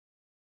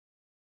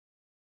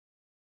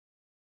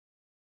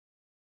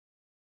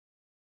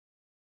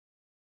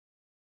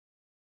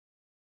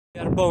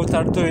both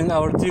are doing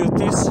our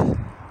duties.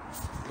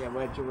 Yeah,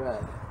 where'd you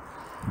work?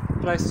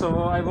 Right,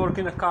 so I work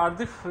in a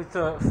Cardiff with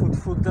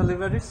food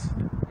deliveries.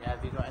 Yeah,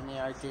 have you got any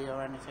ID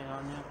or anything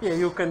on you? Yeah,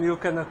 you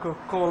can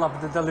call up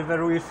the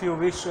delivery if you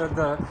wish.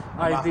 The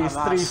ID is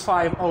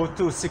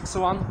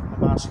 350261.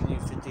 I'm asking you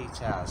for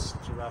details.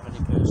 Do you have any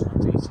personal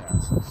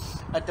details?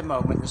 At the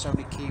moment, there's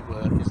only key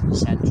workers and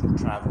essential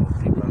travel.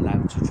 People are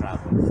allowed to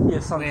travel.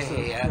 Yes, we're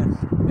here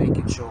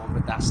making sure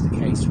that that's the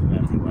case with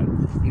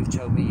everyone. You've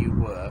told me you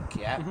work,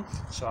 yeah?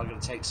 So I'm going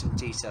to take some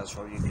details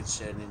from you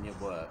concerning your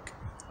work.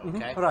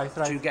 Okay? Right.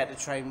 Do you get the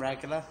train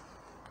regular?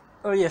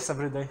 Oh yes,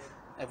 every day.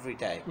 Every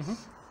day.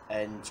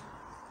 And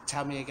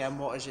tell me again,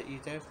 what is it you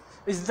do?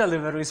 It's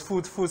deliveries,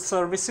 food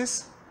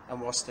services. And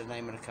what's the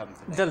name of the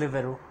company?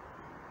 Deliveroo.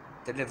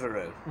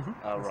 Deliveroo.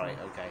 Oh right,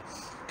 okay.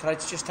 Can I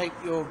just take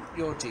your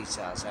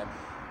details then?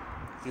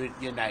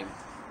 Your name.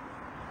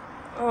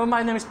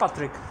 My name is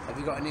Patrick. Have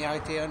you got any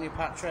ID on you,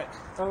 Patrick?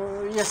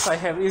 Yes, I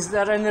have. Is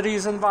there any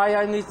reason why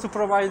I need to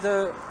provide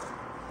the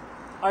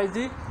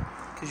ID?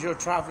 Because you're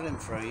travelling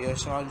through here,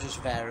 so I'm just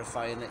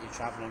verifying that you're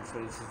travelling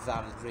through for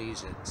valid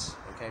reasons.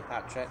 Okay,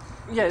 Patrick?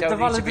 Yeah, the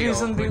valid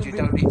reason will You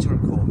don't need to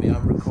record me.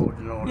 I'm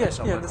recording all this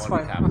on my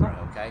body camera,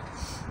 okay?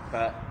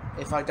 But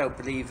if I don't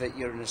believe that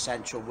you're an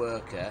essential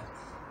worker,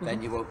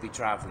 then you won't be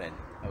travelling.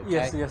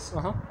 Okay? Yes.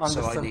 So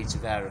I need to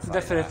verify.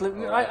 Definitely.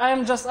 That. Right. I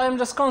am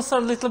just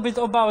concerned a little bit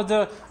about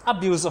the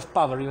abuse of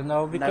power, you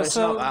know, because no, it's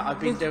not that. I've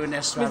been doing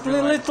this to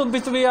everyone. Little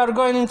bit we are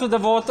going into the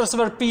waters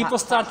where people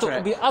start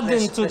to be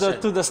adding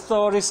to the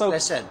story. So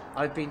listen,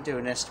 I've been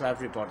doing this to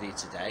everybody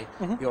today.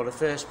 You're the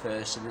first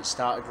person that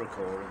started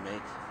recording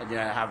me, and you're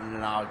having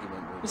an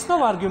argument with me. It's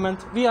no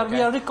argument. We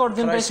are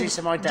recording basically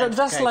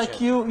just like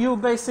you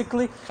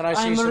basically. Can I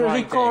see I'm some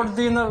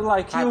recording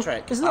like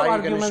Patrick, you. It's no are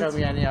argument. you going to show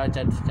me any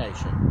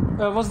identification?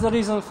 What's the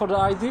reason for the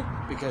ID?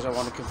 Because I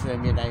want to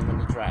confirm your name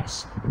and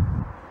address.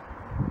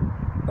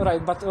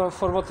 Right, but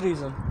for what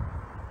reason?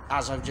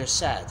 As I've just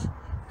said,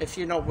 if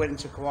you're not willing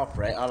to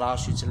cooperate, I'll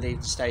ask you to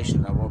leave the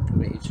station. I won't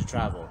permit you to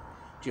travel.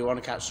 Do you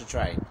want to catch the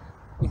train?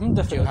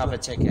 Definitely. Do you have a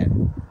ticket?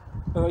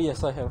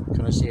 Yes, I have.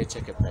 Can I see a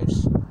ticket,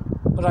 please?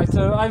 Right,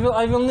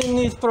 I will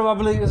need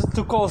probably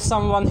to call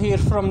someone here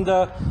from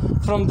the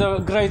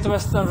Great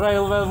Western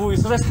Railway who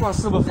is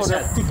responsible for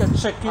the ticket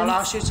checking. I'll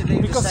ask you to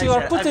leave because the station. you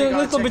are putting a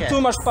little bit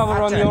too much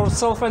power on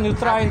yourself and you're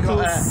trying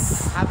to.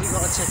 Have you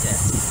got a ticket?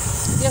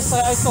 Yes,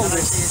 I told you. Can I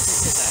see a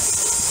ticket then?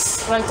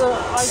 Right,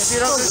 if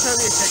you're not going to show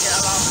me a ticket,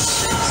 I'll ask you to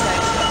leave the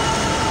station.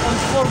 And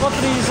for what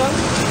reason?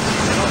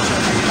 You're not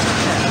showing me a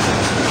ticket.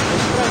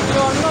 Right,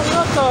 you are not.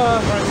 Right,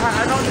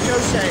 I'm not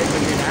negotiating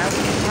with you now.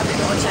 Have you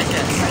got a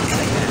ticket?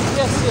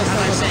 Yes. Can I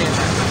see it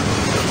then?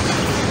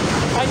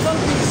 I don't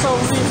think so.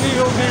 We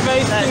will be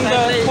wasting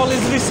the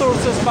police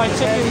resources by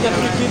checking the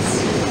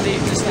tickets.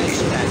 Leave the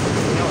station then.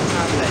 You're not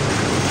travelling.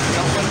 You're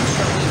not going to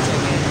show me a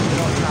ticket.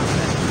 You're not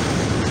travelling.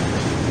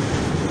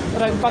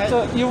 Right,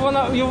 but you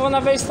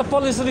wanna waste the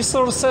police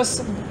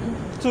resources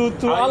to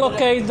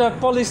allocate the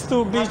police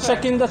to be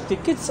checking the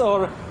tickets,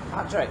 or?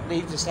 Patrick,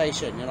 leave the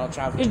station. You're not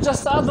travelling. It's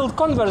just adult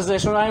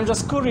conversation. I am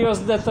just curious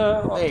that.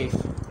 Leave.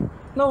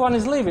 No one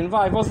is leaving.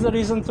 Why? What's the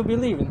reason to be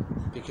leaving?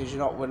 Because you're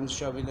not willing to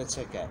show me the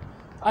ticket.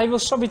 I will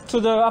show it to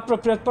the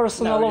appropriate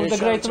personnel of the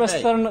Great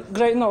Western.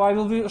 No, I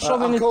will be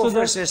showing it to the.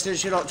 For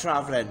assistance. You're not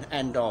travelling.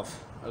 End of.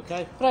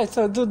 Okay. Right.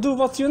 Do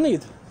what you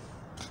need.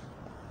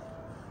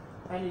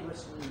 Any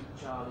whiskey,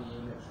 Charlie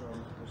units from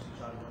Whiskey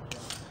Charlie.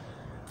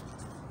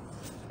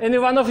 Any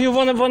one of you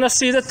wanna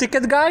see the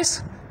ticket,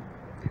 guys?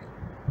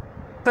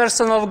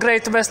 Person of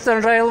Great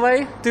Western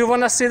Railway. Do you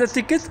wanna see the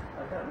ticket? I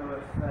don't know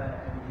if anyone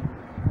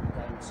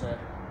down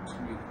to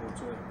Newport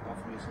to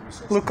offer me some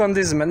assistance. Look on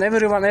this man.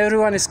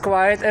 Everyone is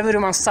quiet.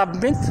 Everyone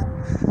submit.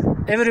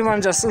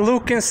 Everyone just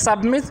look and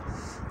submit.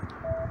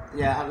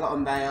 Yeah, I got a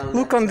mail.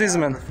 Look on this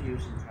man.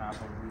 Refusing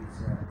travel.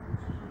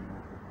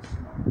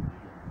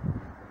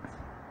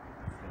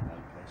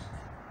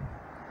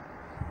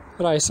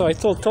 Right, so I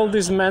told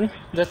this man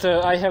that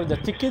I have the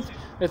ticket,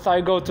 that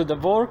I go to the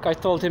work. I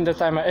told him that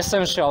I'm an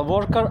essential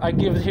worker. I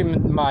give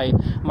him my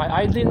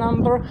ID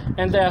number,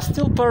 and they are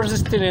still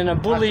persisting in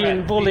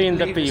bullying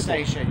the people. Leave the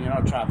station. You're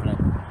not travelling.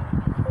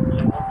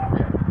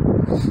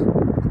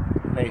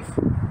 Leave.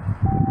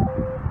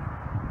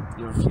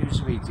 You refuse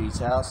to read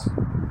details.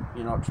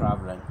 You're not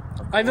travelling.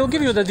 I will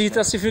give you the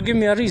details if you give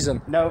me a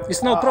reason. No,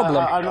 it's no problem.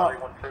 I'm not.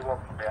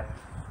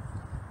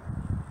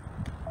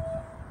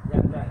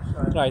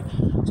 Right,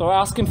 so I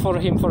asked him for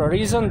a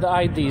reason. The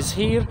ID is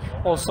here.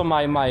 Also,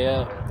 my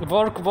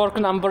work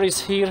number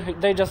is here.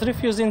 They just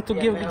refusing to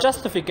give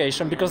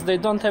justification because they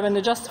don't have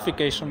any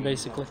justification,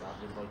 basically.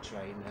 By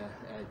train.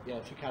 Yeah,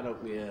 if you can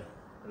open me a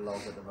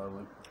log at the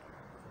moment.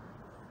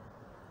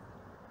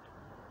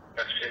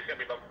 It's going to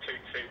be log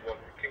 221.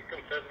 Can you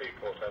confirm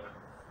Newport, over?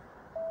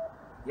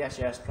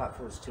 Yes,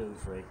 platforms 2 and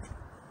 3.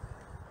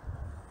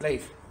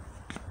 Leave.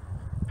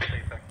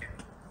 Thank you.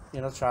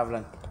 You're not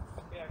travelling.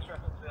 Yeah, it's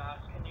reference to that.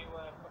 Can you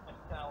put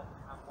myself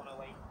and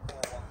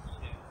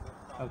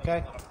 108412?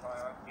 Okay.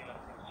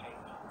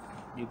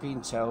 You've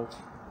been told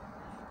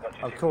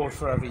I've called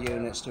for other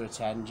units to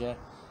attend you.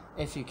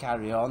 If you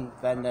carry on,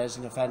 then there's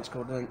an offence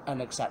called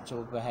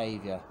unacceptable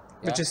behaviour.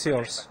 Yeah? Which is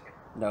yours.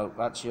 No,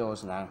 that's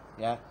yours now,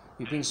 yeah?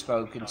 You've been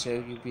spoken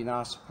to, you've been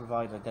asked to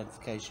provide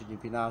identification,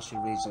 you've been asked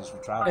your reasons for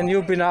travel. And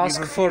you've been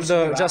asked for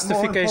the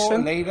justification? More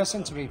importantly,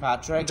 listen to me,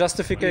 Patrick.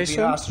 Justification?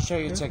 You've been asked to show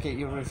your ticket,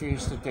 you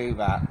refused to do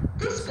that.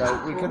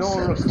 So we can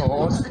all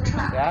record,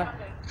 yeah?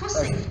 There's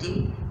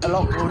a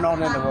lot going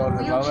on in the world at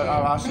the moment.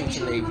 I'll ask you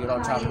to leave, you're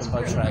not travelling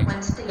by train.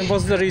 And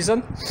what's the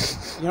reason?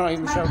 You're not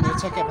even showing me a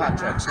ticket,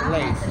 Patrick, so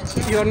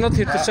leave. You're not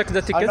here to check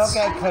the tickets? I'm not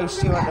getting close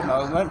to you at the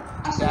moment,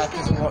 yeah,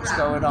 because of what's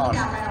going on.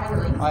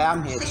 I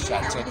am here to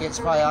check tickets.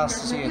 If I ask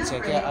to see a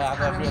ticket, I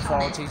have every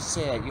authority to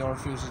see it. You're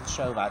refusing to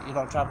show that. You're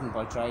not travelling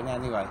by train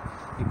anyway.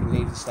 You can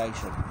leave the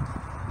station.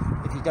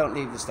 If you don't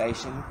leave the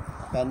station,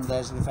 then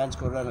there's an offence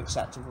called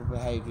unacceptable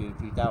behaviour.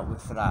 You'd be dealt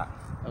with for that,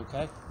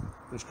 okay?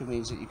 Which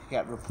means that you could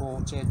get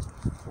reported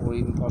or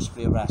even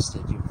possibly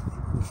arrested. You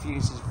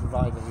refuse to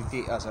provide any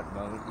details at the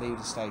moment. Leave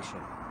the station.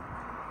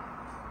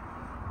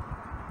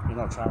 You're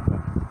not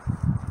travelling.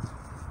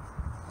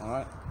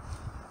 Alright?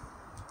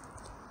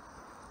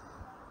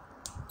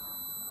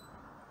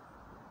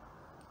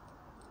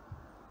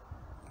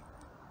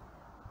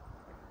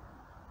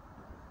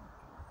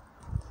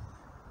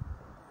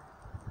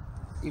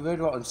 You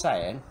heard what I'm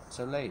saying,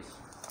 so leave.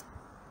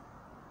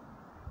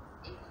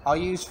 I'll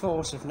use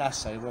force if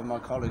necessary when my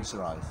colleagues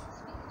arrive.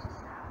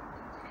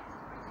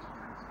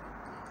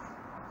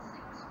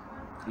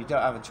 You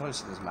don't have a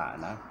choice in this matter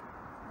now.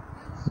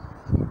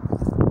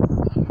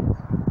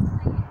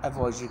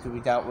 Otherwise you could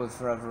be dealt with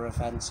for other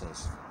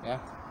offences, yeah?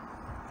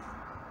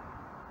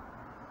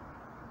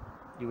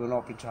 You will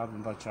not be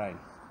travelling by train.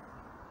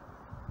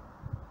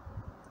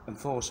 And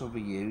force will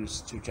be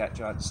used to eject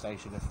you out of the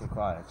station if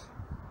required.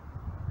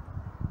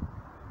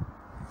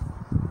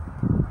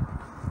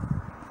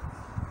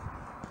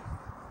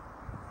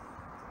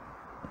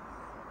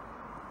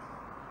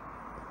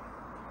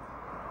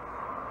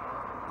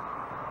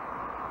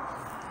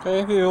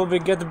 Okay, we will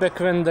get back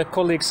when the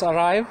colleagues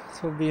arrive.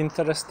 It will be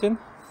interesting.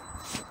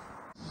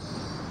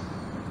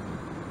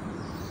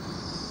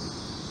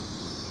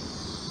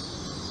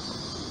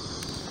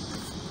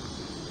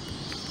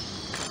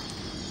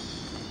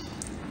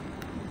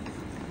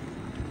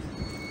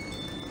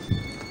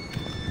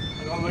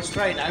 I'm on my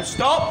straight now.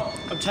 Stop!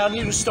 I'm telling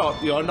you to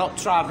stop. You are not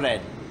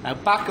travelling. Now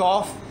back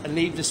off and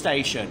leave the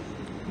station.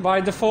 By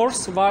the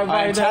force?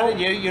 I'm telling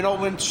you, you're not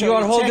willing to show you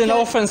are your holding ticket.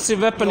 an offensive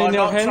weapon in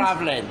your hand. You are not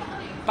travelling.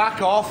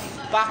 Back off,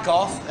 back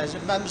off. There's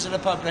members of the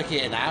public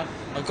here now.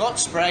 I've got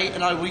spray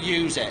and I will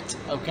use it,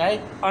 okay?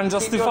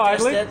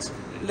 Unjustifiably?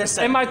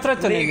 Listen, am I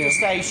threatening leave you? the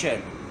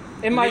station.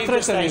 Am I leave the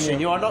threatening station.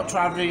 you? You are not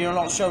travelling, you're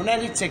not showing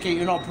any ticket,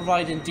 you're not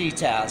providing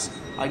details.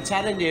 I'm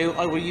telling you,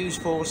 I will use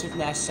force if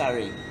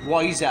necessary.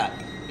 Wise up,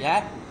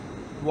 yeah?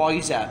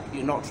 Wise up,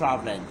 you're not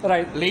travelling.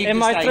 Right, leave am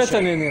the I station.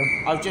 threatening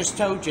you? I've just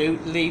told you,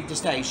 leave the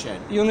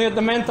station. You need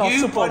the mental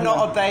support. You are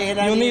not obeying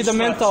any You need a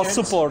mental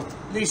instructions. support.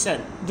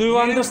 Listen. Do you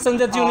understand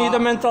that you need a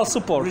mental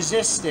support?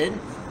 Resisting,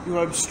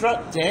 you're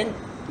obstructing,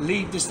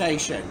 leave the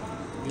station.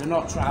 You're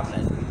not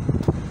travelling.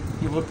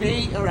 You will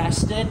be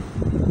arrested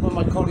when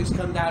my colleagues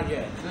come down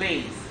here.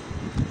 Leave.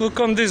 Look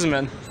on this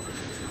man.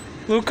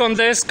 Look on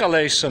the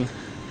escalation.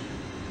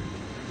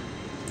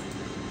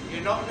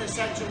 You're not an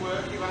essential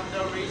worker, you have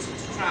no reason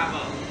to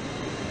travel.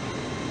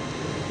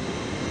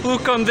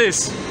 Look on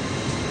this.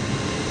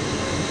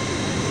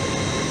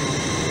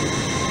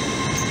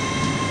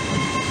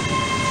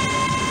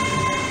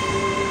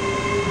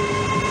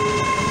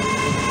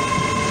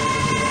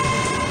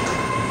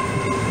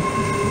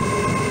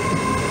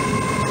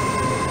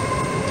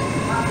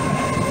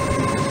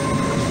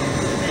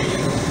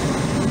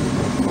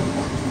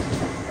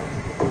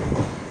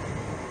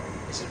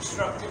 It's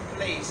obstructing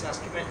police, that's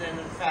committing an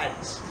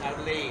offence.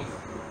 Now leave.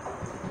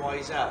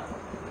 Wise up.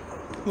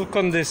 Look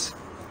on this.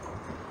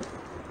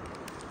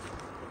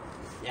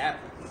 Yep.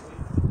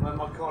 When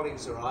my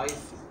colleagues arrive,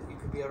 you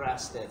could be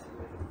arrested.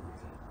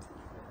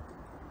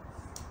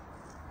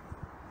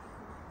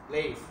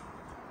 Leave.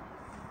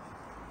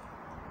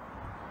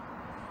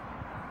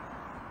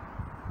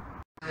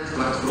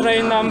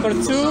 Train number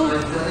 2.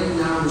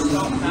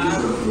 Stop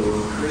now.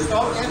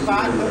 Stop, get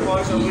back,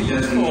 otherwise I will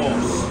use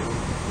force.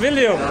 Will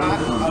you?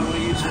 I will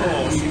use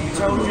force. You've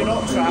told you're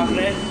not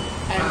travelling,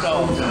 end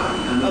of.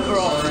 Other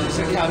officers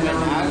are coming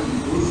now.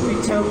 You've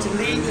been told to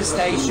leave the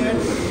station,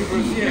 you've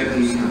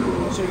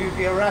refused. So you'll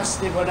be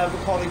arrested when other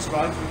colleagues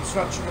arrive for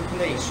obstruction of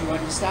police. You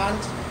understand?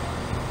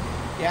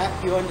 Yeah,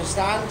 you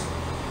understand?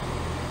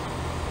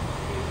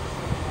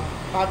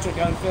 Patrick,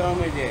 I'm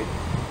filming you.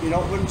 You're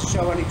not willing to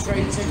show any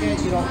train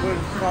ticket, you're not willing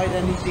to provide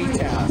any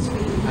details.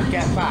 And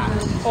get back.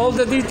 All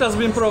the details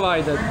been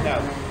provided. No,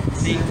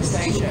 leave the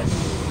station.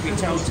 You've been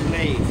told to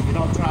leave, you're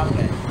not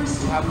travelling.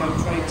 You have no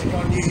train ticket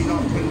on you, you're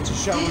not willing to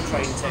show a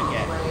train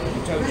ticket.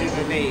 We told you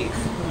to leave.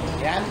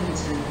 Yeah?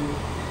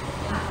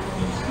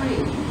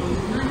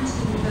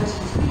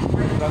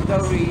 You've got no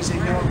reason,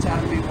 you're not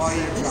telling me why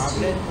you're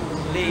travelling.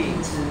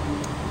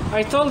 Leave.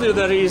 I told you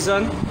the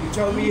reason. You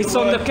told me It's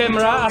on the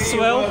camera as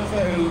well. You work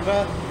for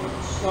Uber,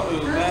 not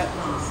Uber.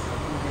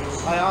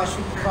 I asked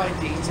you to provide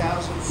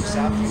details of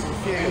yourself, you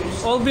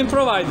refused. All been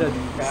provided.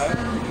 No,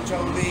 you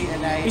told me a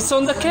name. It's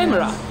on the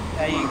camera.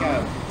 There you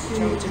go. You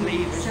told me to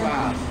leave as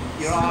well.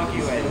 You're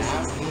arguing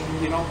now.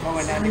 You're not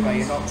going anywhere.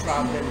 You're not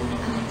travelling.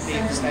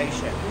 Leave the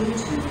station. You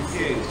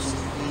refused.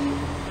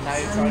 Now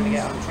you're trying to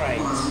get on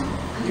trains.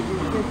 You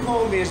can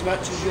call me as much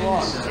as you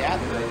want, yeah?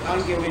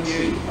 I'm giving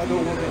you an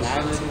order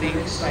now to leave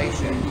the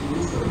station.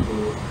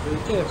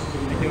 Yeah.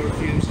 And you're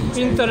refusing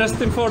to.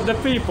 Interesting for the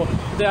people.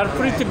 They are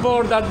pretty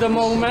bored at the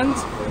moment.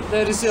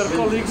 There is your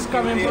colleagues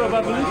coming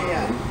probably.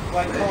 Yeah.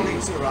 When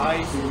colleagues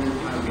arrive, you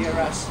can be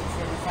arrested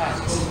for an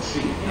offence.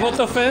 What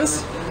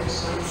offence?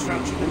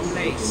 Obstruction of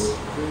police.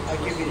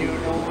 I've given you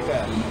an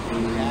order.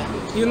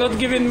 Yeah? You're not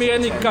giving me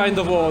any kind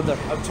of order.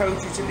 I've told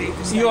you to leave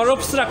the station. You are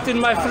obstructing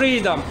my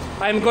freedom.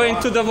 I'm going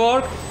to the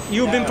work.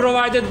 You've been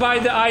provided by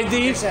the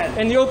ID,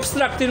 and you're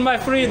obstructing my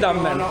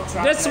freedom, man.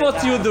 That's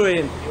what you're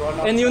doing.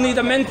 And you need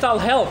a mental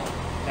help.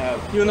 No.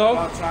 You know?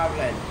 You're not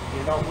travelling.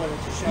 You're not willing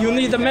to show You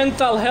need a anything.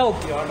 mental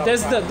help.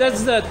 That's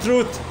the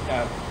truth.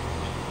 No.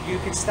 You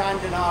can stand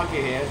and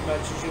argue here as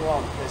much as you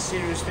want. There's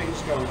serious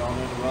things going on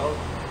in the world.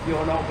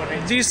 You're not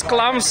willing to These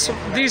clowns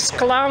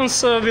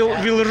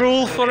will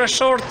rule for a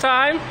short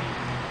time.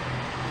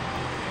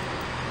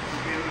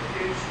 You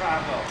refuse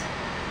travel.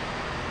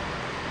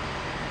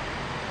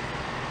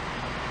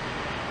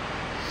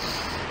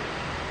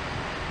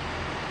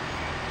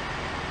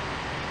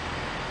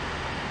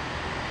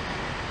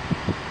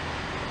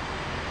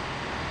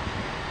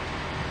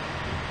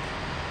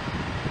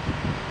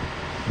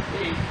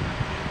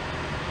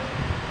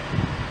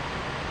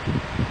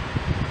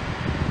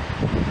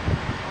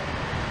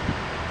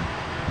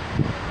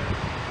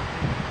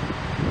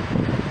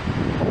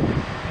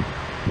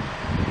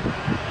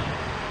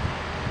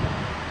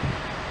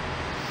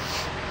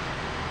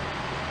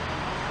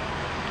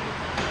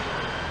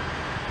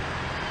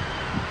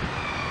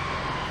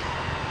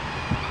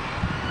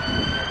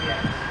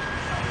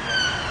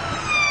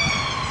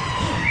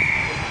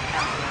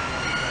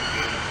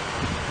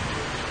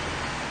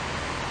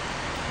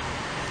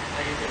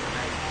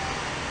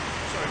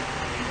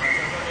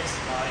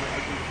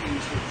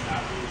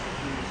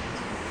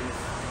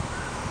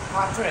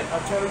 Patrick, I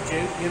told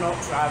you, you're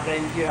not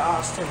travelling, you're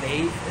asked to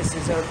leave. This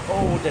is an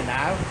order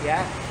now,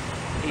 yeah?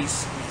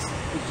 He's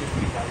just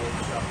been very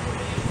obstructive.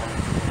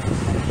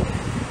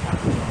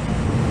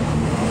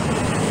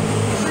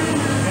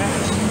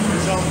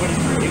 He's on with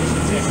his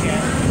producer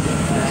ticket.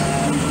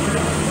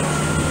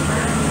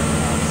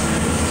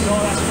 So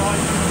that's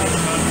fine.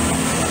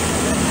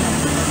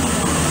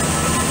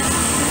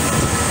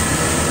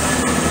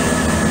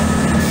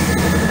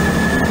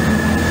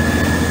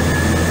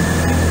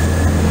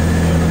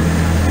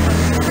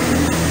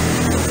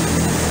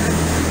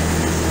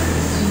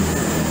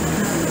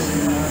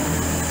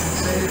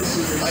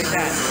 Like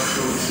that.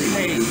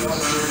 Please,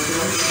 don't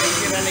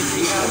give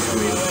anything else or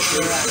you'll have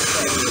to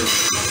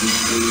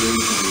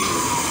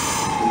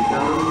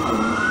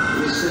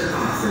Mr.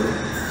 Arthur,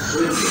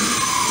 Swindon,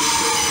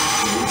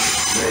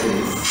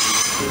 Reading,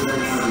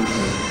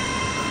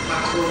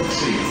 Platform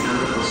 3, and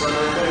the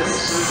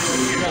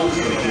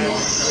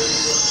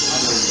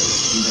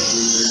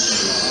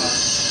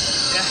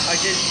Yeah, I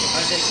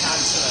did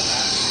cancel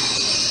that.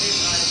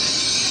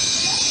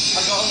 I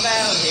got a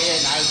mail here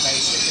now,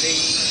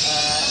 basically.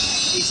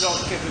 He's not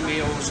giving me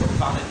all sort of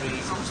valid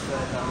reasons for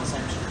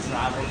non-essential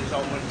travel. He's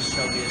not willing to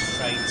show me his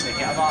train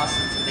ticket. I've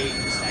asked him to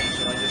leave the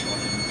station. I just want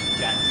him to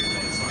reject it,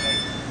 basically.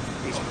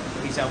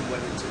 He's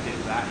unwilling to do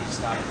that. He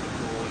started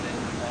recording,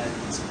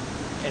 and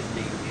if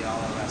need be,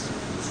 I'll arrest him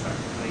for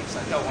obstructing police.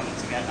 I don't want him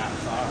to get that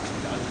far. I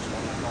just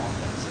want him gone,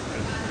 basically.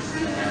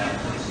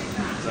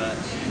 But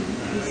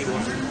he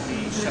wasn't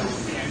showing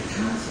me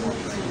anything.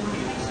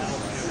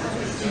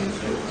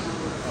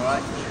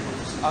 Alright?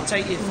 I'll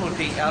take your full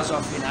details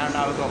off you now.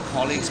 Now we've got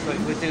colleagues, but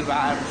we'll do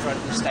that out in front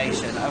of the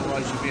station.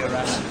 Otherwise, you'll be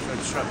arrested for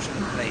obstruction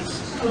of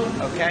police.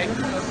 Okay?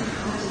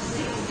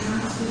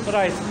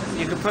 Right.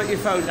 You can put your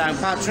phone down.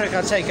 Patrick,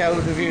 I'll take hold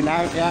of you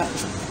now. Yeah.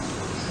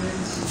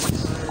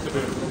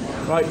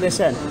 Right,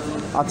 listen.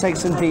 I'll take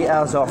some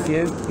details off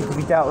you. You can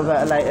be dealt with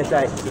at a later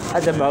date.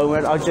 At the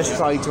moment, I just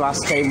tried to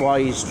ask him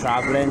why he's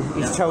travelling.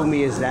 He's told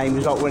me his name.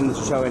 He's not willing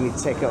to show any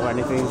ticket or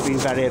anything. He's been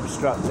very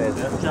obstructive.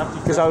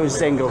 Because I was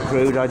single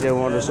crewed, I didn't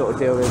want to sort of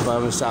deal with it by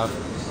myself.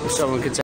 If someone could